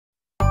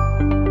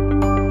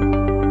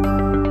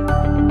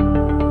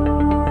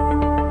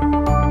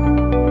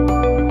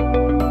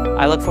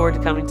I look forward to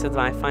coming to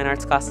my fine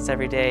arts classes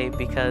every day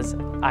because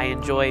I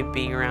enjoy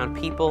being around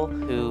people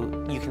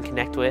who you can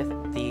connect with,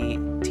 the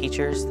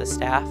teachers, the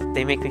staff.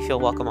 They make me feel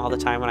welcome all the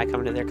time when I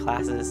come to their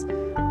classes.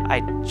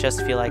 I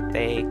just feel like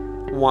they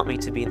want me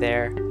to be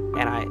there,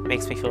 and it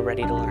makes me feel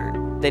ready to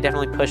learn. They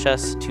definitely push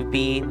us to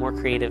be more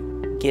creative.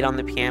 Get on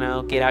the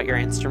piano, get out your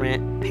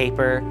instrument,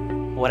 paper,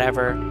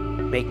 whatever,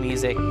 make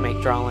music,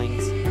 make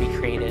drawings, be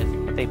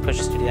creative. They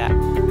push us to do that.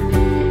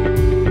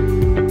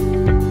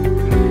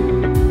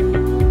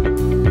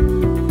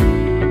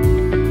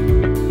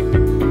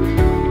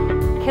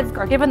 Kids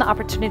are given the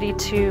opportunity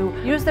to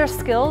use their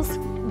skills,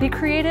 be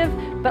creative,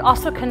 but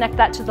also connect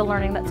that to the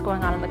learning that's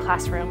going on in the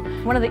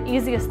classroom. One of the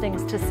easiest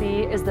things to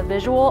see is the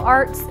visual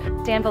arts.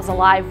 Danville's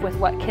alive with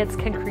what kids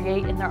can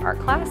create in their art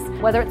class.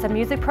 Whether it's a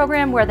music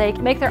program where they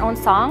make their own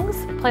songs,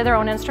 play their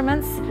own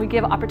instruments, we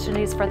give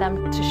opportunities for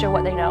them to show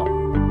what they know.